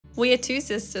We are two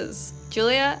sisters,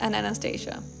 Julia and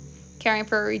Anastasia, caring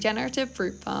for a regenerative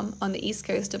fruit farm on the east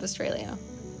coast of Australia.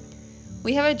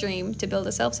 We have a dream to build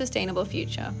a self-sustainable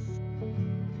future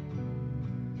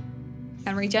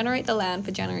and regenerate the land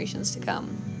for generations to come.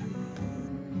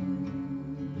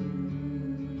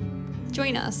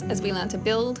 Join us as we learn to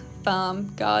build,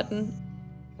 farm, garden,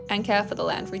 and care for the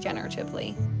land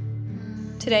regeneratively.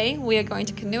 Today, we are going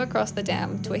to canoe across the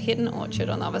dam to a hidden orchard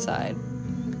on the other side.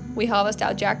 We harvest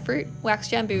our jackfruit, wax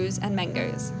jambus, and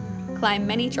mangoes, climb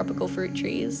many tropical fruit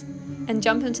trees, and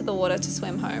jump into the water to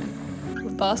swim home,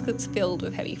 with baskets filled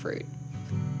with heavy fruit.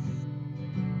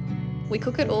 We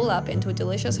cook it all up into a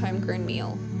delicious homegrown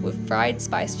meal with fried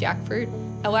spiced jackfruit,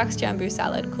 a wax jambu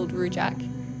salad called rujak,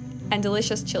 and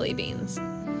delicious chilli beans.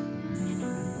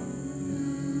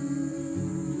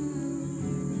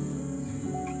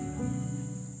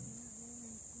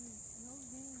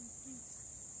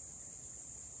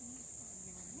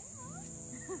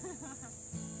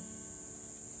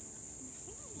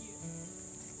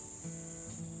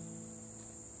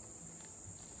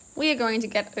 We are going to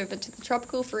get over to the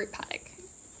tropical fruit paddock.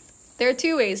 There are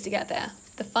two ways to get there,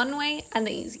 the fun way and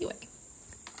the easy way.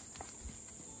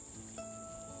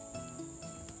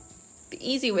 The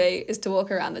easy way is to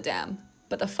walk around the dam,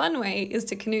 but the fun way is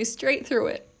to canoe straight through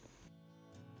it.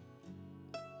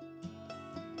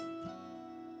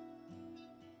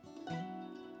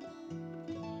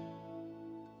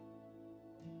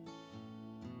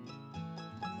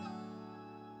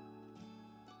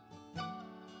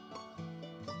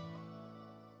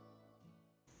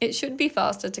 It should be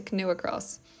faster to canoe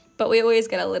across, but we always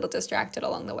get a little distracted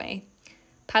along the way,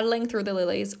 paddling through the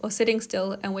lilies or sitting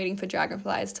still and waiting for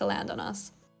dragonflies to land on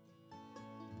us.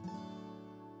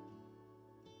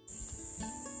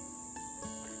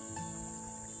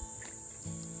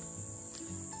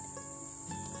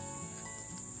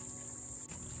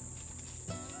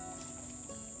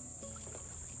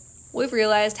 We've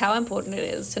realised how important it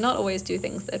is to not always do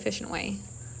things the efficient way,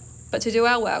 but to do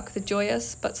our work the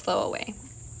joyous but slower way.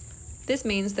 This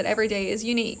means that every day is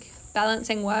unique,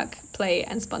 balancing work, play,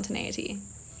 and spontaneity.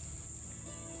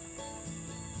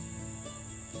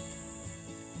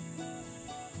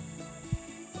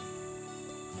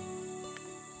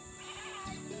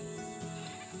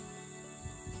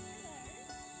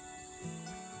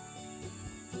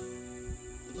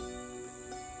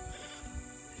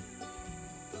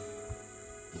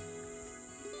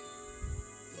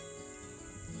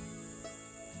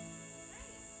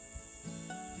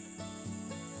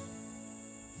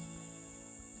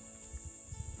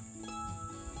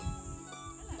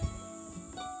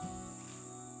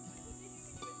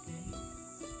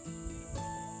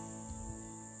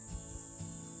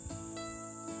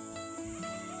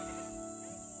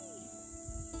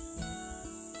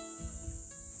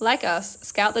 Like us,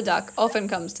 Scout the duck often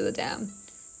comes to the dam,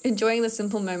 enjoying the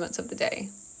simple moments of the day.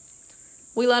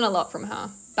 We learn a lot from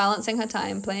her, balancing her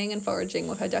time playing and foraging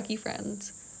with her ducky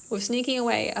friends, with sneaking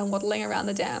away and waddling around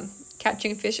the dam,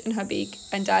 catching fish in her beak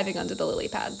and diving under the lily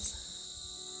pads.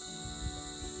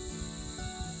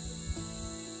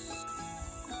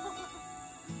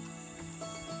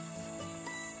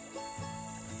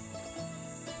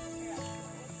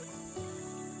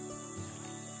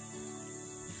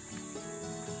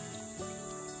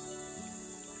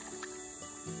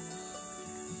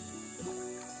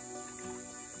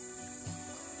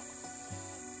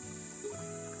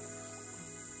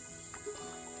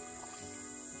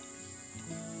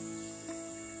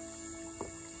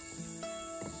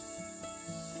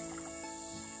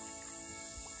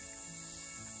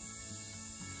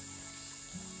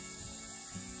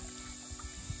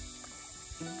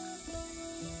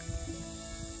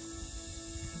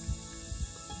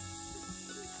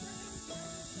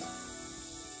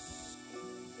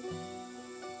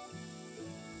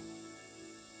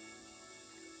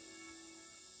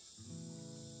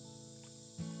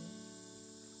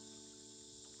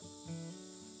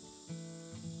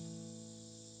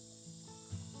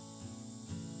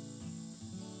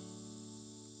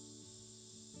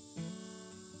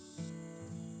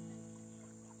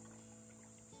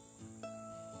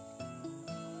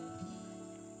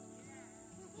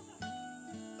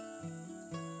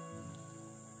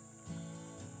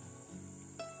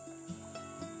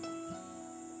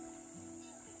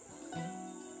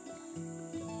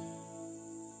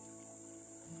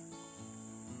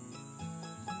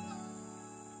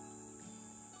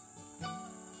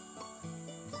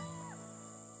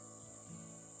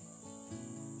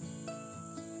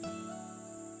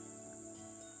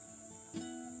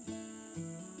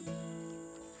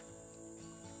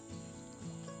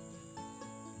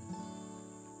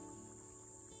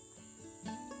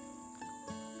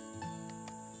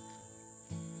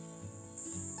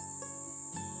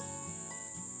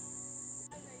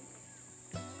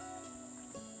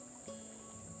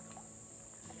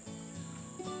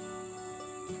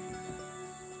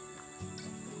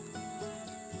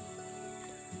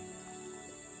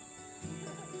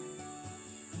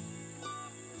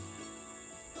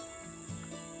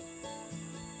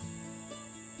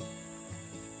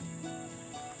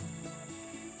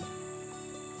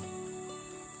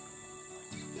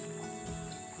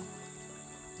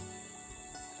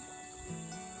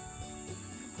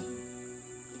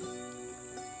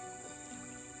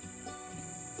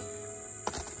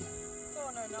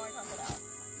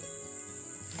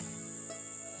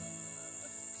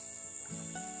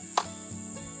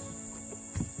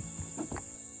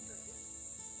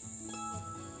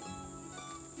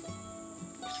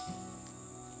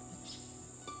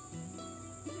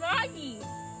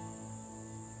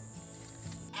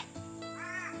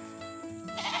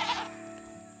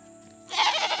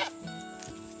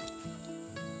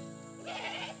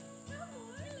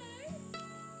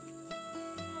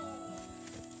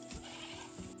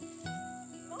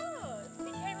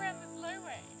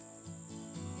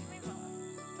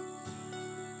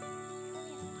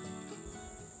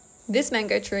 This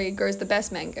mango tree grows the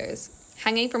best mangoes,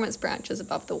 hanging from its branches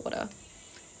above the water.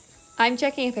 I'm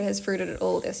checking if it has fruited at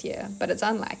all this year, but it's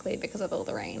unlikely because of all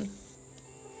the rain.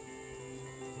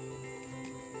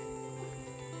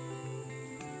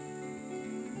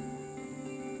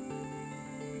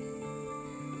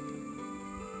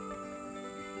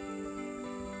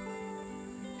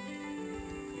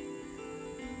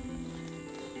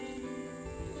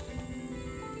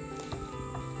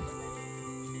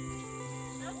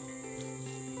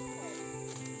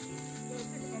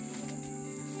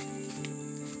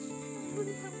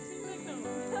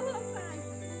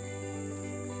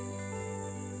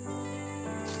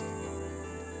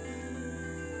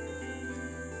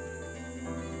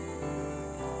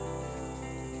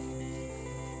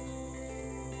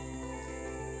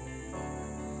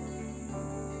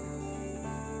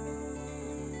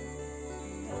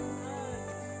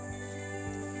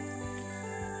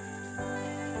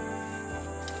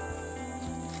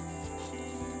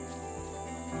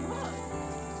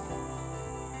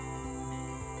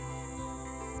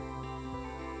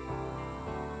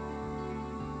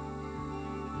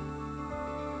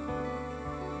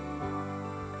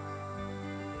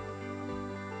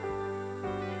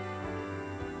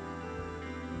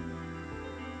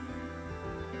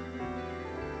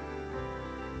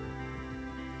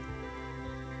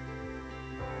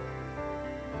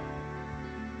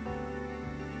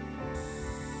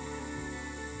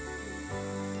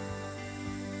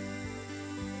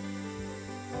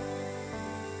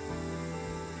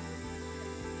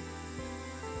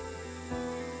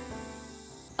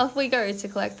 Off we go to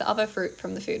collect the other fruit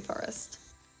from the food forest.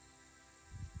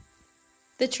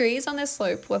 The trees on this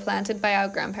slope were planted by our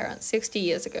grandparents 60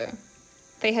 years ago.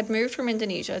 They had moved from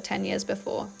Indonesia 10 years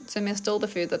before, so missed all the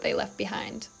food that they left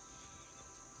behind.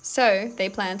 So they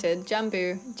planted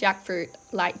jambu, jackfruit,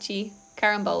 lychee,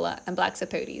 carambola and black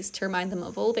sapotes to remind them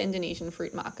of all the Indonesian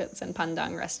fruit markets and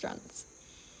pandang restaurants.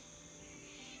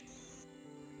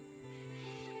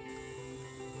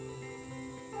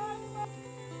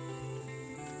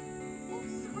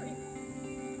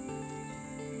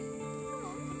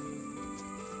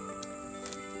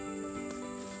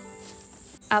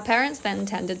 Our parents then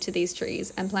tended to these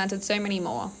trees and planted so many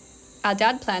more. Our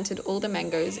dad planted all the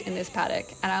mangoes in this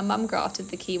paddock and our mum grafted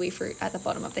the kiwi fruit at the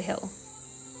bottom of the hill.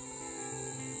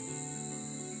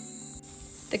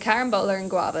 The carambola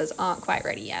and guavas aren't quite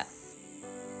ready yet.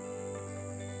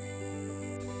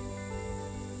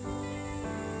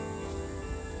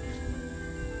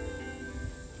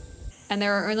 And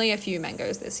there are only a few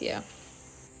mangoes this year.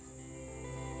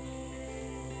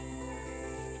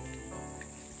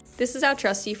 This is our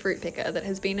trusty fruit picker that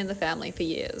has been in the family for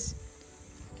years.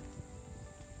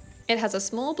 It has a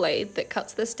small blade that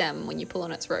cuts the stem when you pull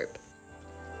on its rope.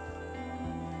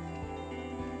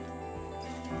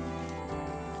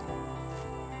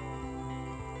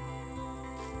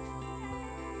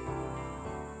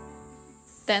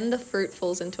 Then the fruit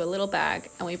falls into a little bag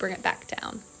and we bring it back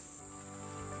down.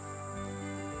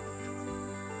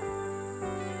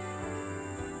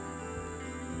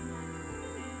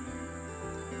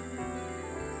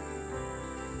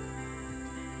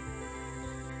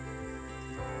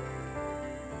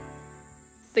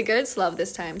 The goats love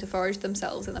this time to forage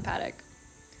themselves in the paddock.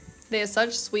 They are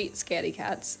such sweet scaredy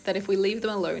cats that if we leave them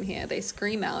alone here, they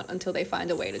scream out until they find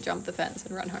a way to jump the fence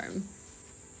and run home.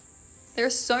 There are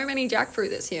so many jackfruit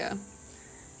this year.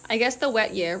 I guess the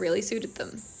wet year really suited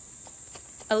them.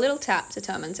 A little tap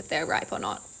determines if they're ripe or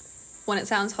not. When it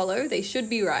sounds hollow, they should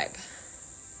be ripe.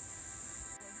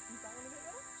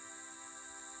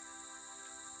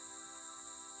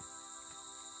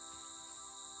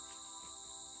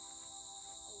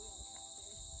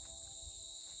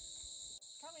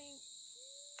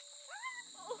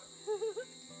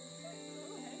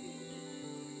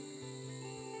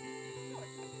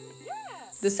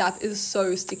 The sap is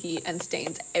so sticky and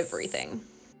stains everything.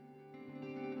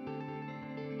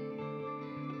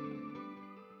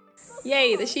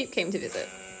 Yay, the sheep came to visit.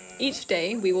 Each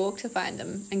day we walk to find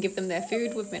them and give them their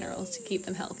food with minerals to keep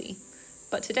them healthy.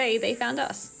 But today they found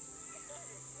us.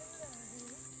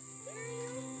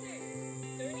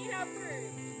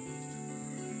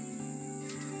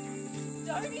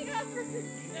 Don't eat our fruit!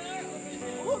 No!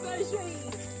 Oh, go show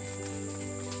you!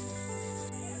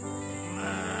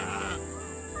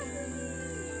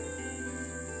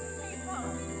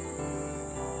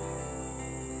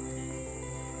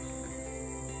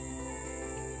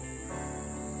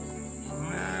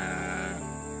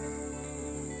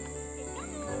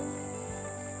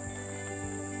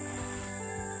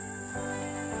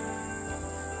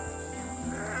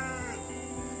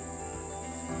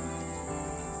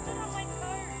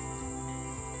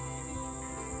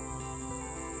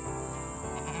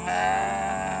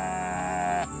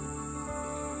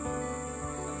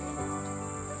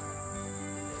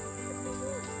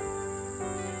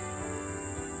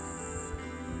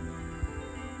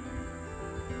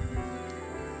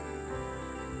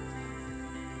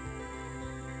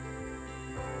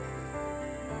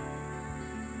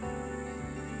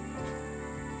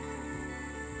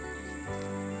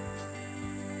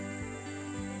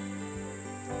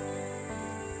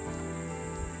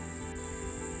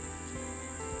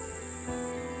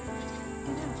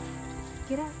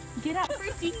 Get out. Get out. For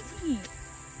DT.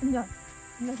 No.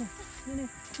 No, no. No, no.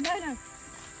 No, no. No, no,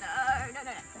 no,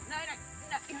 no. No, no.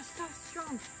 No. You're so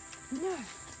strong. No.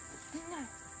 No.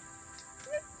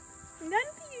 None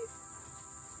for you.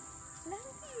 None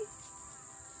for you.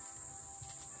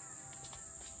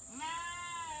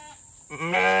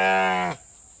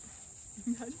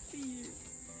 None for you.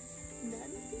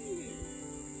 None for you.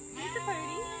 Here's a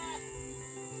pony.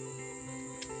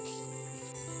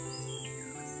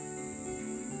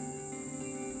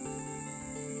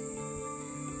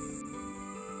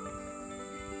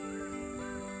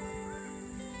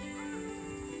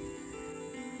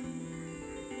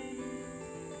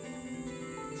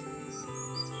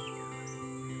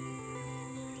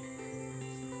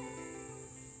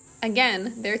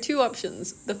 Again, there are two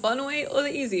options, the fun way or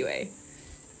the easy way.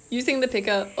 Using the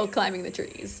picker or climbing the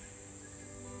trees.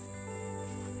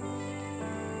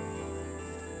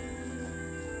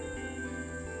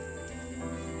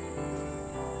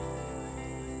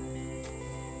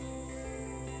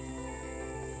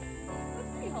 That's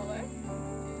pretty hollow.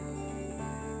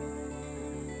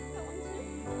 That one too.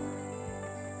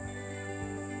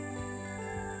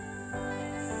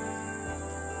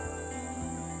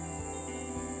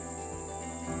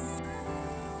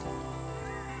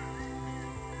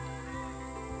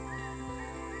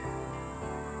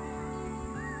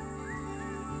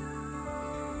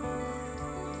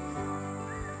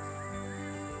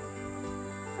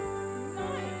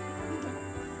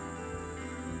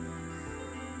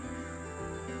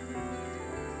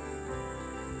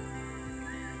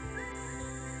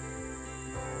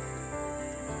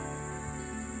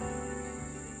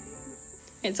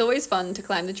 It's always fun to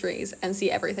climb the trees and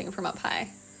see everything from up high.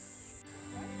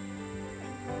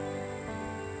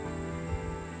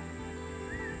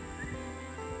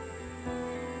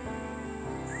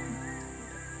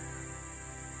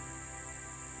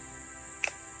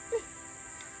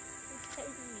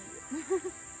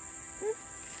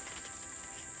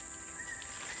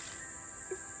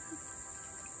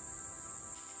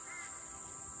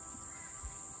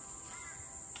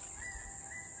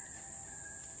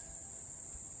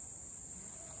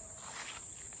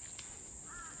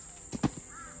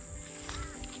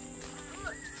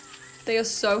 They are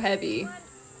so heavy.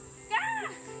 Ah!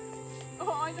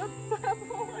 Oh, I got sap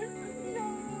all over me.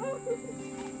 No.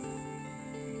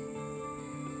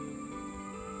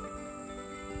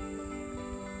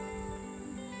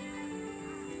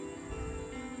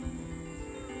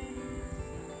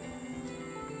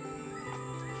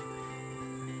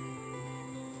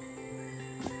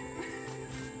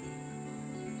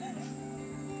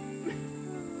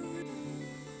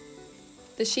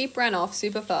 The sheep ran off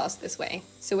super fast this way,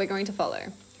 so we're going to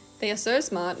follow. They are so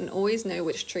smart and always know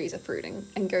which trees are fruiting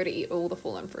and go to eat all the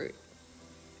fallen fruit.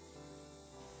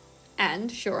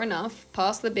 And, sure enough,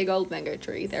 past the big old mango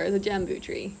tree, there is a jambu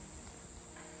tree.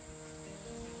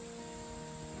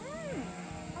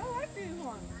 I like these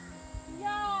ones.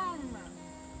 Yum.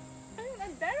 I think they're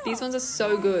better. These ones are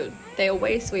so good. They are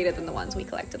way sweeter than the ones we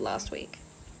collected last week.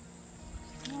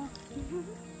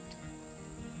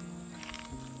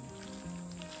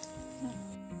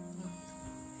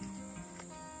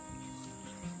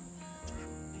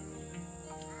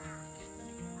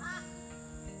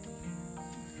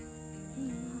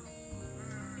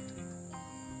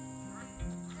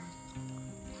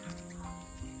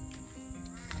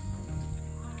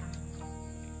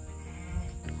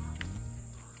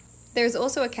 There is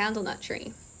also a candle nut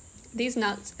tree. These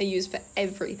nuts are used for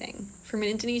everything, from an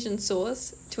Indonesian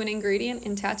sauce to an ingredient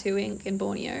in tattooing in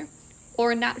Borneo,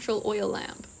 or a natural oil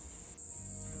lamp.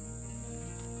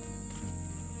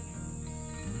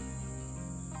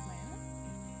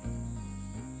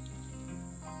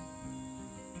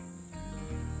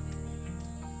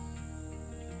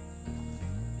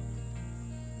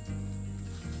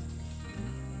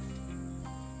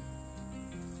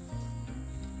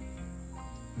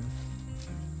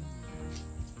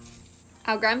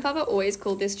 Our grandfather always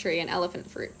called this tree an elephant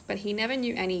fruit, but he never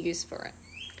knew any use for it.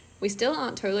 We still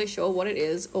aren't totally sure what it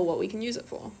is or what we can use it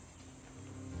for.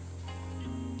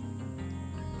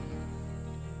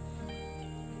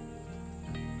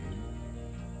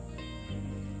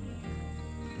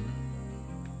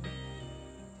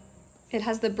 It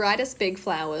has the brightest big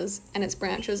flowers, and its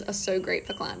branches are so great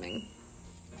for climbing.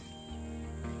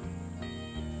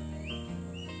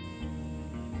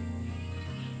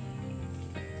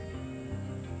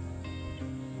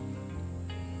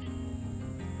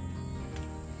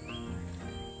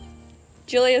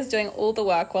 Julia's doing all the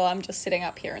work while I'm just sitting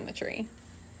up here in the tree.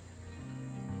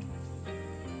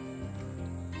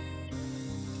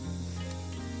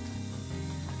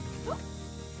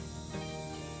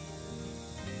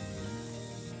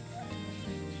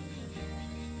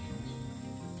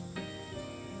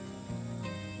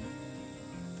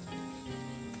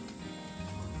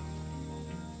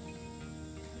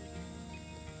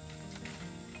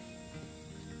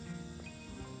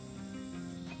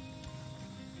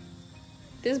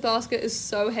 This basket is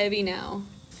so heavy now.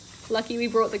 Lucky we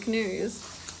brought the canoes.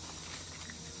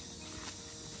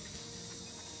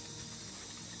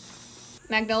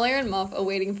 Magnolia and Moth are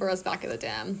waiting for us back at the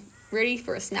dam, ready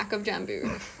for a snack of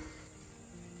jambu.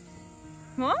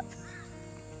 What?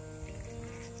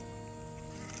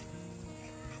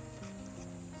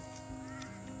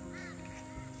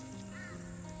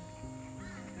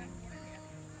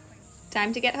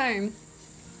 Time to get home.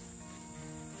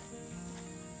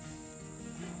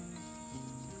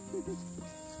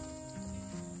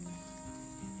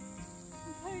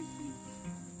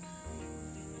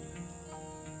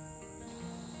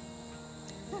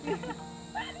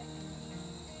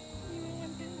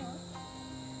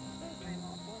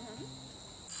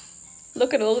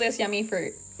 Look at all this yummy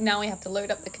fruit. Now we have to load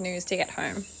up the canoes to get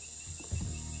home.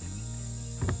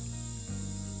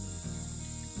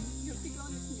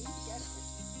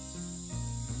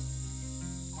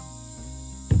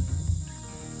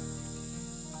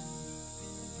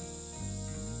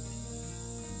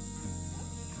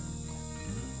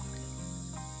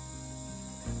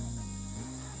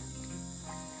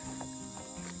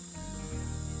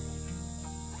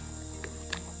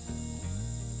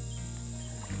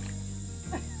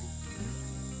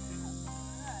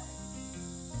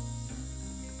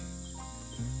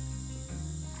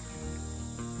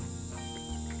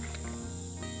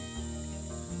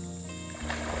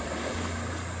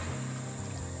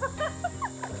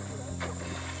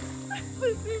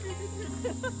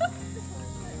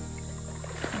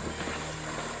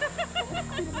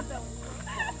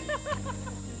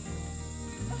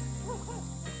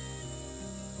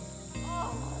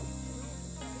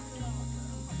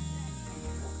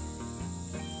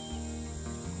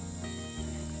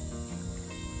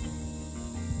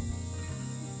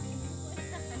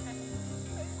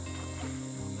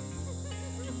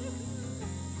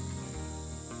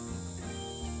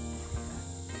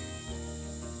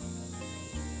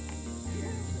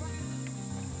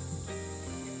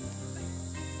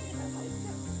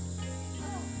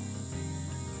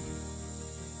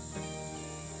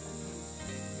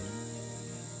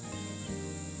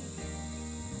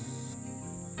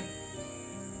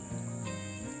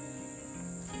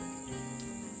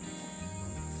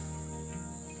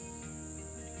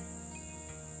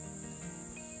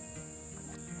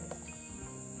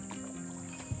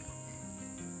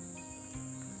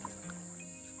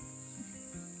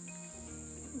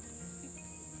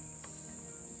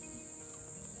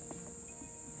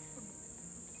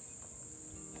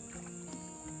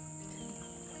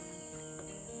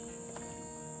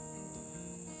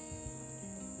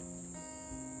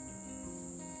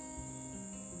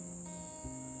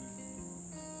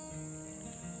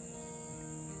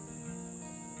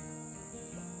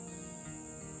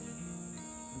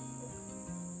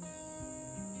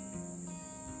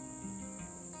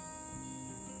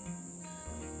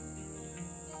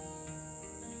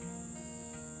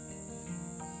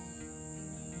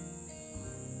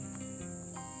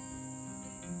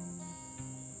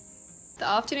 The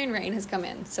afternoon rain has come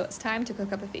in, so it's time to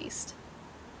cook up a feast.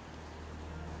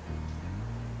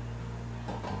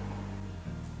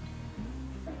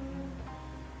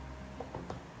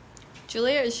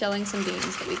 Julia is shelling some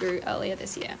beans that we grew earlier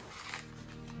this year.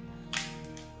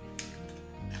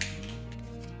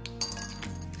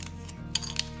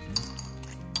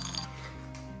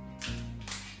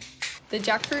 The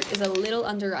jackfruit is a little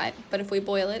underripe, but if we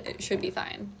boil it, it should be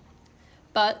fine.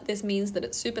 But this means that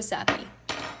it's super sappy.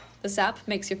 The sap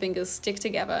makes your fingers stick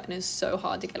together and is so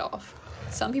hard to get off.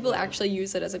 Some people actually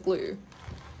use it as a glue.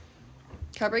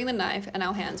 Covering the knife and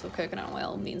our hands with coconut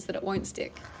oil means that it won't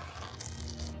stick.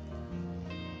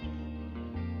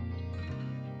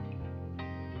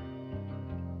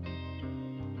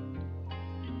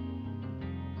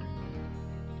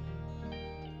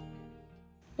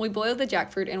 We boiled the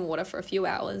jackfruit in water for a few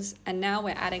hours, and now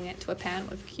we're adding it to a pan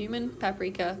with cumin,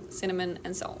 paprika, cinnamon,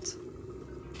 and salt.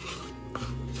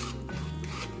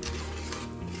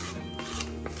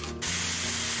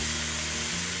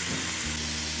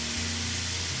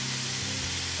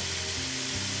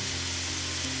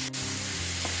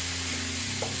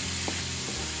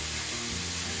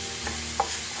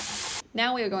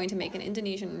 Now we are going to make an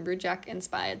Indonesian rujak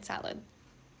inspired salad.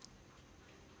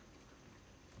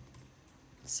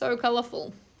 So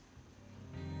colourful.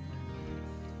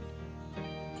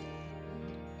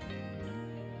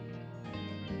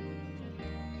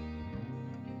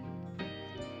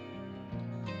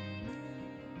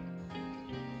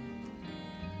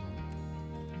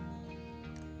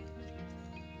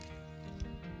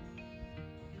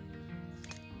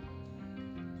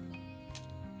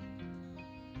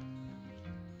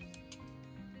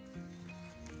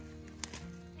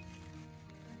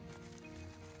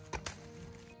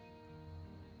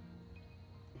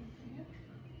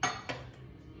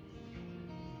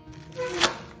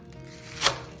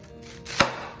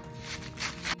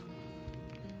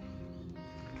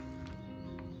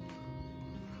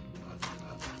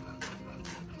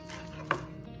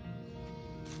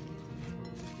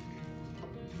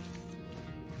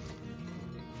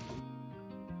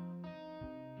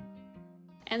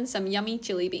 And some yummy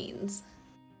chili beans.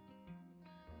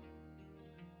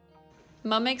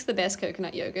 Mum makes the best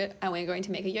coconut yogurt, and we're going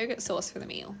to make a yogurt sauce for the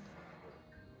meal.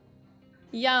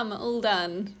 Yum, all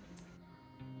done.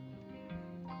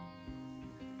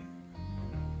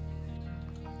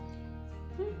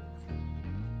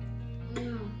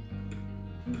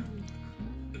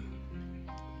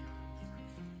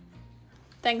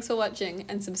 Thanks for watching,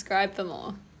 and subscribe for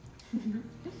more.